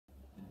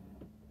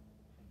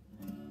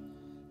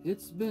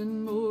It's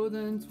been more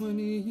than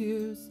 20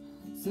 years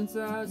since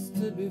I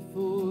stood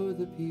before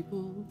the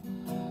people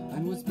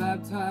and was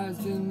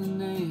baptized in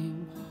the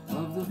name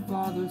of the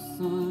Father,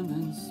 Son,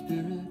 and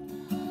Spirit.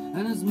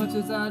 And as much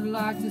as I'd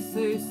like to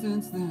say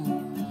since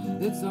then,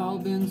 it's all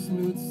been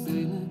smooth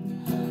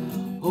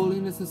sailing.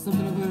 Holiness is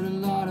something I've heard a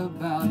lot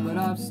about, but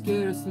I've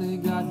scarcely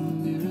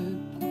gotten near it.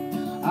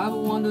 I've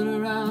wandered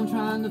around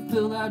trying to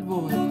fill that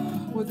void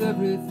with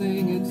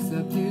everything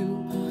except you.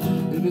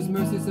 If His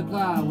mercy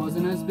supply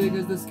wasn't as big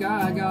as the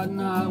sky, God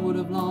and I would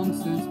have long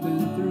since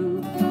been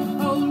through.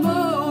 Oh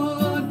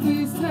Lord,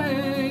 please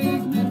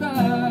take me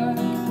back.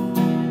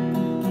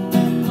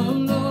 Oh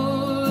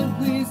Lord,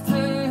 please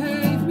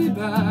take me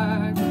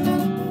back.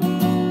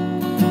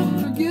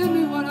 Forgive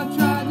me what I've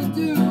tried to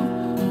do,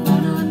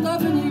 for not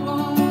loving you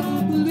all,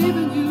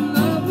 believing you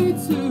love me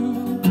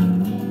too.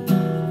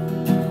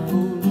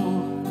 Oh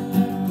Lord,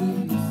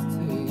 please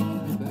take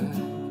me back.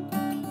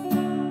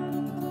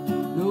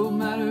 No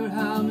matter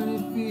how many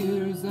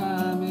fears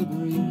I may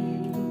bring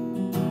you,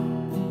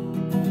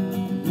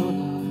 your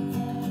love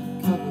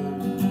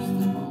covers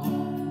them all.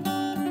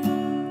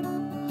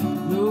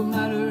 No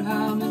matter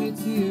how many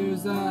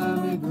tears I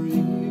may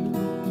bring you,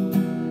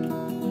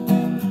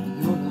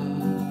 your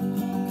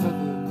love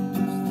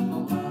covers them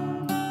all.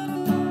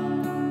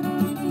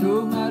 No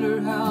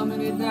matter how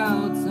many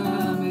doubts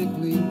I may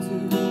cling to,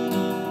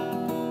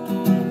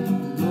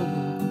 your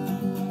love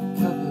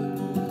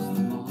covers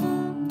them all.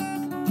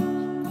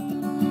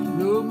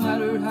 No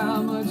matter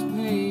how much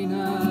pain I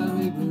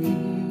may bring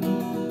you,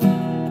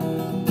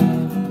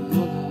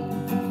 your love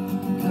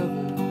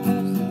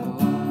covers them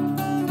all.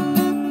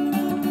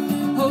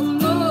 Oh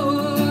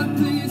Lord,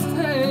 please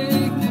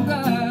take me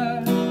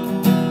back.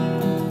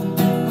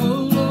 Oh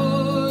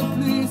Lord,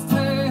 please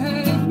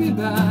take me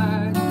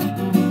back.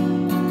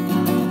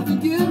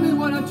 Forgive me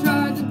what I've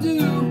tried to do,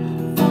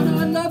 for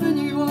not loving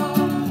you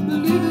all,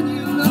 believing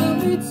you love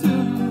me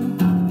too.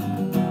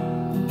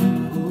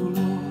 Oh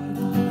Lord,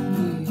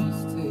 please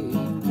take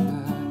me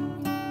back.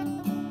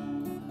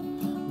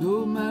 No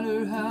matter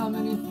how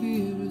many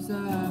fears I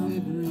may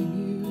bring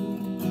you,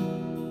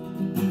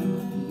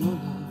 your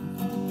love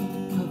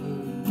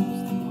covers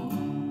them all.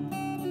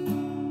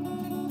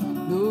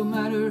 No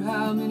matter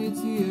how many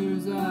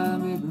tears I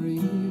may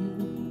bring you,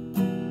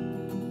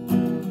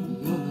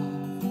 your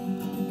love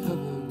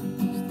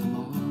covers them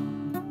all.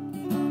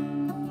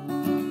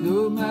 No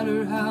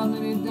matter how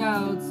many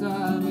doubts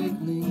I may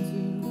cling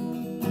to,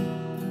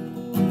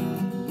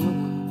 your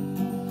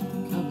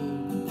love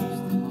covers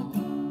them all.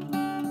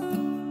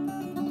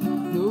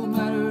 No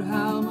matter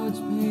how much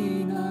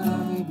pain I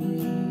may bring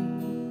you,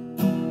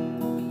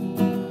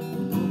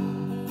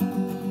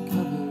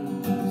 your love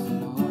covers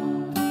it all.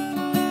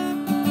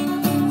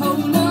 Oh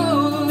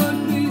Lord,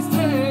 please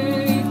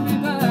take me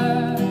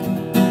back.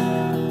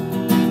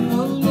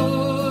 Oh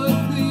Lord,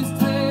 please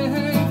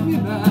take me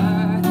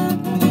back.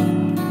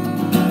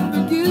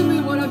 Forgive me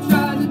what I've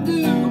tried to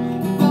do,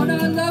 for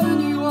not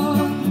loving you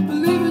all,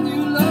 believing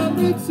you love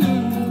me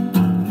too.